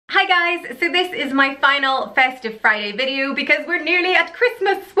Hi guys, so this is my final Festive Friday video because we're nearly at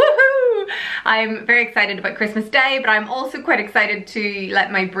Christmas, woohoo! I'm very excited about Christmas Day, but I'm also quite excited to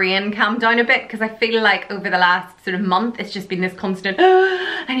let my brain calm down a bit because I feel like over the last sort of month it's just been this constant,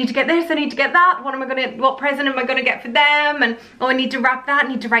 I need to get this, I need to get that, what present am I gonna get for them, and oh, I need to wrap that, I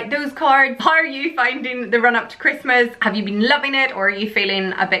need to write those cards. How are you finding the run up to Christmas? Have you been loving it, or are you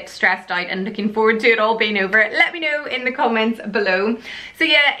feeling a bit stressed out and looking forward to it all being over? Let me know in the comments below. So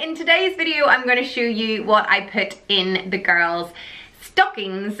yeah, in today's video I'm going to show you what I put in the girls'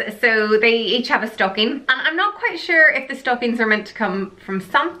 stockings. So they each have a stocking, and I'm not quite sure if the stockings are meant to come from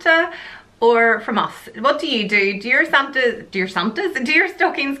Santa or from us. What do you do? Do your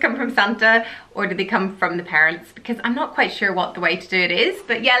stockings come from Santa, or do they come from the parents? Because I'm not quite sure what the way to do it is,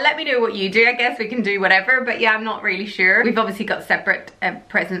 but yeah, let me know what you do. I guess we can do whatever, but yeah, I'm not really sure. We've obviously got separate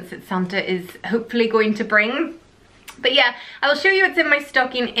presents that Santa is hopefully going to bring. But yeah, I will show you what's in my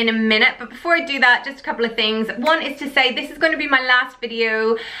stocking in a minute, but before I do that, just a couple of things. One is to say this is going to be my last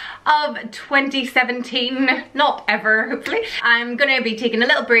video of 2017, not ever, hopefully. I'm going to be taking a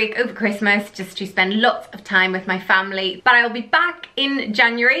little break over Christmas just to spend lots of time with my family, but I will be back in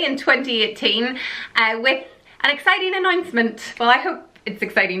January in 2018 with an exciting announcement. Well, I hope it's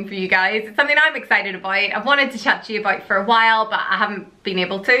exciting for you guys. It's something I'm excited about. I've wanted to chat to you about for a while, but I haven't been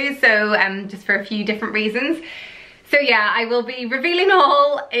able to, so just for a few different reasons. So yeah, I will be revealing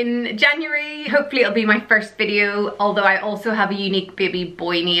all in January. Hopefully it'll be my first video, although I also have a unique baby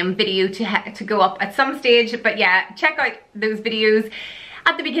boy name video to go up at some stage. But yeah, check out those videos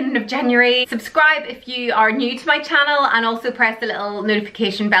at the beginning of January. Subscribe if you are new to my channel, and also press the little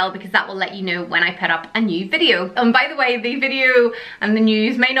notification bell because that will let you know when I put up a new video. And by the way, the video and the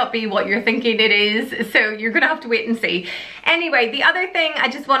news may not be what you're thinking it is, so you're gonna have to wait and see. Anyway, the other thing I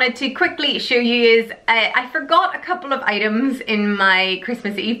just wanted to quickly show you is I forgot a couple of items in my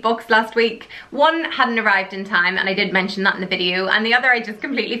Christmas Eve box last week. One hadn't arrived in time, and I did mention that in the video, and the other I just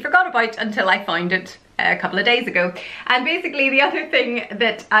completely forgot about until I found it a couple of days ago. And basically the other thing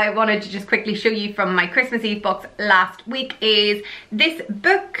that I wanted to just quickly show you from my Christmas Eve box last week is this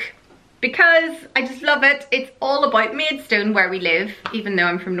book, because I just love it. It's all about Maidstone, where we live. Even though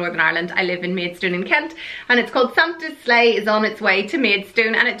I'm from Northern Ireland, I live in Maidstone in Kent, and it's called Santa's Sleigh is on its way to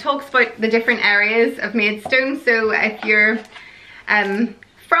Maidstone, and it talks about the different areas of Maidstone. So if you're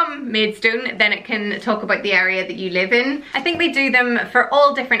from Maidstone, then it can talk about the area that you live in. I think they do them for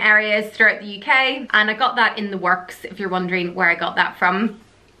all different areas throughout the UK, and I got that in the Works, if you're wondering where I got that from.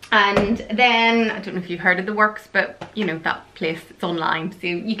 And then, I don't know if you've heard of the Works, but you know, that place, it's online, so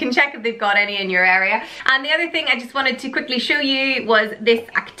you can check if they've got any in your area. And the other thing I just wanted to quickly show you was this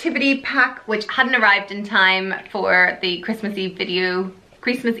activity pack, which hadn't arrived in time for the Christmas Eve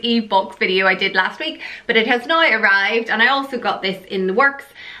box video I did last week, but it has now arrived. And I also got this in the Works,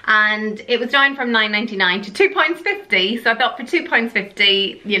 and it was down from £9.99 to £2.50, so I thought for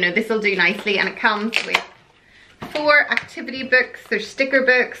 £2.50, you know, this will do nicely. And it comes with 4 activity books. There's sticker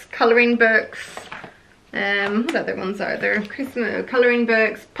books, colouring books, what other ones are there? Christmas colouring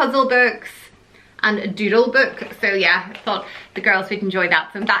books, puzzle books, and a doodle book. So yeah, I thought the girls would enjoy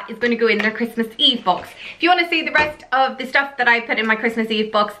that. So that is going to go in their Christmas Eve box. If you want to see the rest of the stuff that I put in my Christmas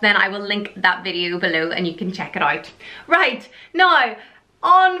Eve box, then I will link that video below and you can check it out. Right, now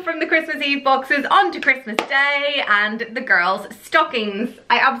on from the Christmas Eve boxes, on to Christmas Day and the girls' stockings.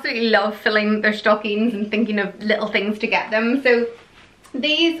 I absolutely love filling their stockings and thinking of little things to get them. So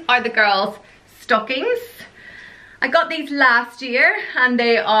these are the girls' stockings. I got these last year, and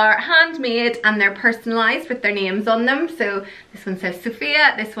they are handmade and they're personalised with their names on them. So this one says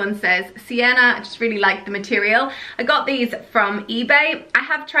Sophia, this one says Sienna. I just really like the material. I got these from eBay. I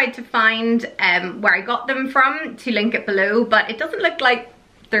have tried to find where I got them from to link it below, but it doesn't look like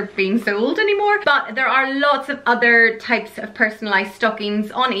they're being sold anymore. But there are lots of other types of personalized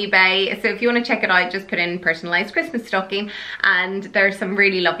stockings on eBay, so if you want to check it out, just put in personalized Christmas stocking, and there's some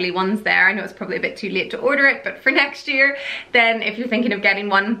really lovely ones there. I know it's probably a bit too late to order it, but for next year, then if you're thinking of getting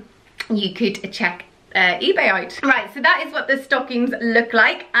one, you could check eBay out. Right, so that is what the stockings look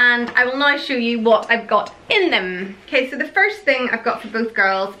like, and I will now show you what I've got in them. Okay, so the first thing I've got for both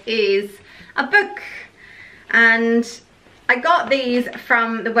girls is a book, and I got these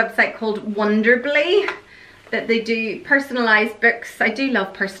from the website called Wonderbly, that they do personalised books. I do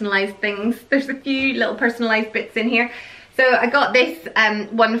love personalised things. There's a few little personalised bits in here. So I got this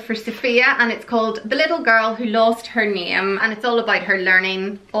one for Sophia, and it's called The Little Girl Who Lost Her Name, and it's all about her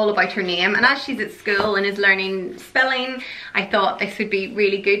learning all about her name. And as she's at school and is learning spelling, I thought this would be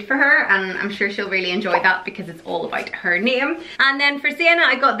really good for her, and I'm sure she'll really enjoy that because it's all about her name. And then for Sienna,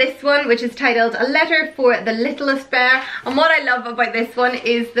 I got this one, which is titled A Letter for the Littlest Bear. And what I love about this one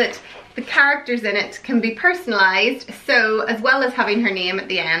is that the characters in it can be personalized, so as well as having her name at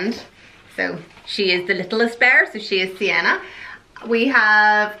the end. So she is the littlest bear, so she is Sienna. We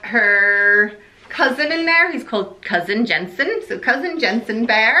have her cousin in there, who's called Cousin Jensen, so Cousin Jensen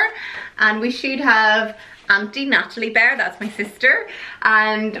Bear. And we should have Auntie Natalie Bear, that's my sister.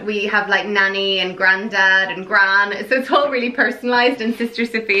 And we have like Nanny and Granddad and Gran, so it's all really personalised, and Sister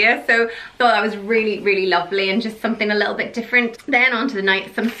Sophia. So I thought that was really, really lovely and just something a little bit different. Then on to the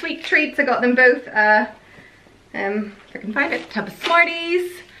night, some sweet treats. I got them both, if I can find it, tub of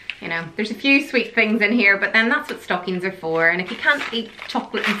Smarties. You know, there's a few sweet things in here, but then that's what stockings are for. And if you can't eat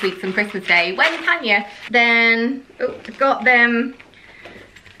chocolate and sweets on Christmas Day, when can you? Then, oh, I got them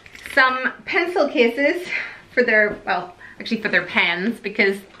some pencil cases for their, well, actually for their pens,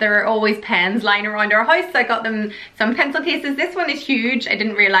 because there are always pens lying around our house. So I got them some pencil cases. This one is huge. I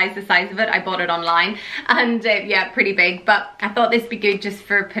didn't realize the size of it. I bought it online, and yeah, pretty big, but I thought this would be good just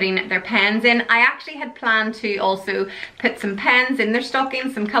for putting their pens in. I actually had planned to also put some pens in their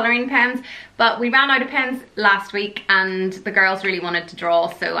stockings, some coloring pens, but we ran out of pens last week and the girls really wanted to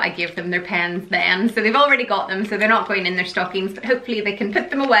draw, so I gave them their pens then. So they've already got them, so they're not going in their stockings, but hopefully they can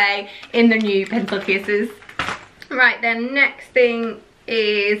put them away in their new pencil cases. Right, then next thing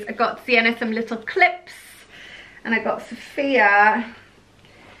is I got Sienna some little clips, and I got Sophia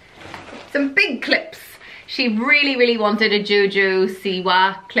some big clips. She really, really wanted a Jojo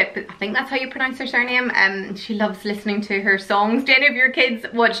Siwa clip. I think that's how you pronounce her surname. She loves listening to her songs. Do any of your kids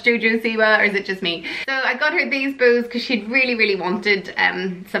watch Jojo Siwa, or is it just me? So I got her these bows because she'd really, really wanted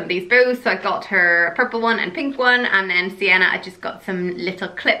some of these bows. So I got her a purple one and pink one, and then Sienna, I just got some little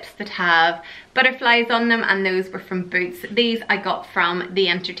clips that have butterflies on them, and those were from Boots. These I got from The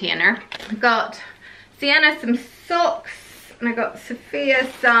Entertainer. I got Sienna some socks, and I got Sophia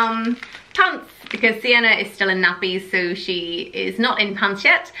some pants, because Sienna is still in nappies, so she is not in pants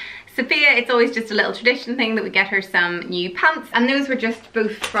yet. Sophia, it's always just a little tradition thing that we get her some new pants, and those were just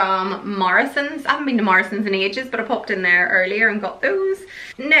both from Morrison's. I haven't been to Morrison's in ages, but I popped in there earlier and got those.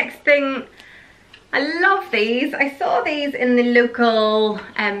 Next thing, I love these. I saw these in the local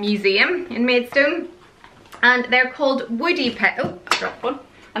museum in Maidstone, and they're called Woody Pegs. Oh, I dropped one.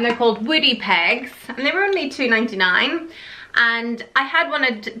 And they're called Woody Pegs, and they were only $2.99. And I had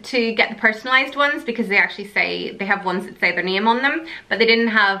wanted to get the personalised ones because they actually say, they have ones that say their name on them, but they didn't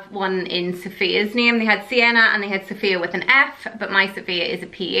have one in Sophia's name. They had Sienna and they had Sophia with an F, but my Sophia is a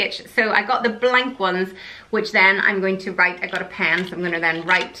PH. So I got the blank ones, which then I'm going to write, I got a pen, so I'm going to then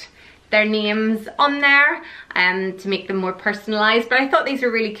write their names on there to make them more personalised. But I thought these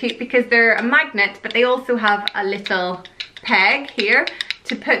were really cute because they're a magnet, but they also have a little peg here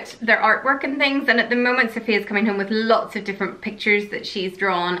to put their artwork and things. And at the moment Sophia's coming home with lots of different pictures that she's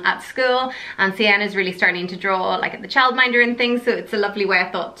drawn at school, and Sienna's really starting to draw like at the childminder and things, so it's a lovely way,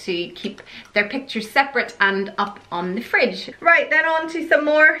 I thought, to keep their pictures separate and up on the fridge. Right, then on to some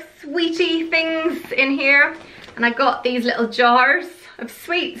more sweetie things in here, and I got these little jars of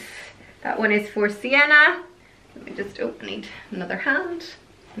sweets. That one is for Sienna. Let me just open it, another hand.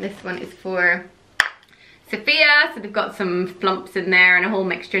 And this one is for Sophia, so they've got some flumps in there and a whole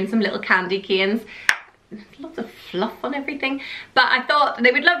mixture and some little candy canes. Lots of fluff on everything, but I thought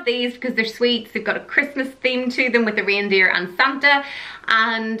they would love these because they're sweets. They've got a Christmas theme to them with a reindeer and Santa,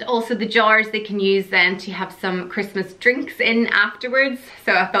 and also the jars they can use then to have some Christmas drinks in afterwards,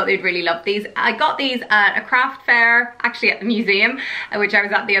 so I thought they'd really love these. I got these at a craft fair, actually at the museum, which I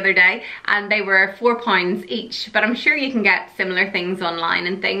was at the other day, and they were £4 each, but I'm sure you can get similar things online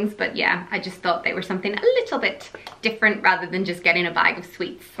and things, but yeah, I just thought they were something a little bit different rather than just getting a bag of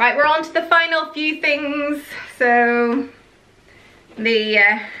sweets. Right, we're on to the final few things. So the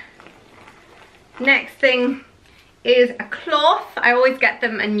next thing is a cloth. I always get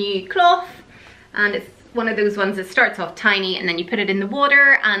them a new cloth, and it's one of those ones that starts off tiny and then you put it in the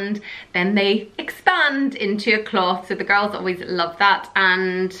water and then they expand into a cloth, so the girls always love that.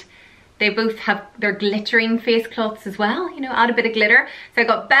 And they both have their glittering face cloths as well, you know, add a bit of glitter. So I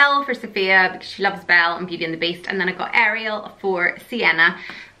got Belle for Sophia because she loves Belle and Beauty and the Beast, and then I got Ariel for Sienna.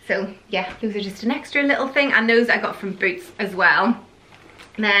 So yeah, those are just an extra little thing, and those I got from Boots as well.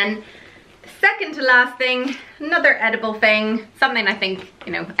 And then the second to last thing, another edible thing, something I think,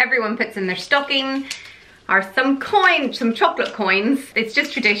 you know, everyone puts in their stocking, are some chocolate coins. It's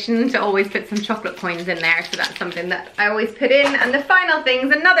just tradition to always put some chocolate coins in there, so that's something that I always put in. And the final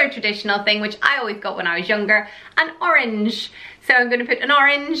thing's another traditional thing which I always got when I was younger, an orange. So I'm going to put an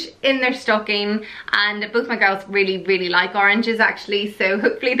orange in their stocking, and both my girls really like oranges actually, so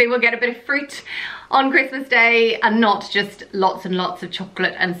hopefully they will get a bit of fruit on Christmas Day and not just lots and lots of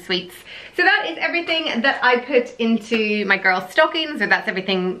chocolate and sweets. So that is everything that I put into my girls' stockings, or that's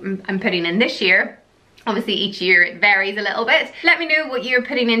everything I'm putting in this year. Obviously each year it varies a little bit. Let me know what you're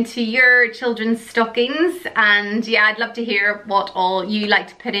putting into your children's stockings, and yeah, I'd love to hear what all you like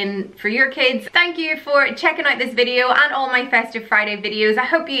to put in for your kids. Thank you for checking out this video and all my Festive Friday videos. I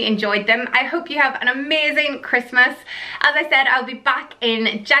hope you enjoyed them. I hope you have an amazing Christmas. As I said, I'll be back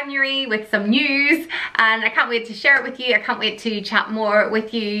in January with some news, and I can't wait to share it with you. I can't wait to chat more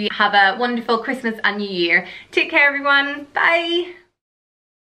with you. Have a wonderful Christmas and New Year. Take care everyone. Bye.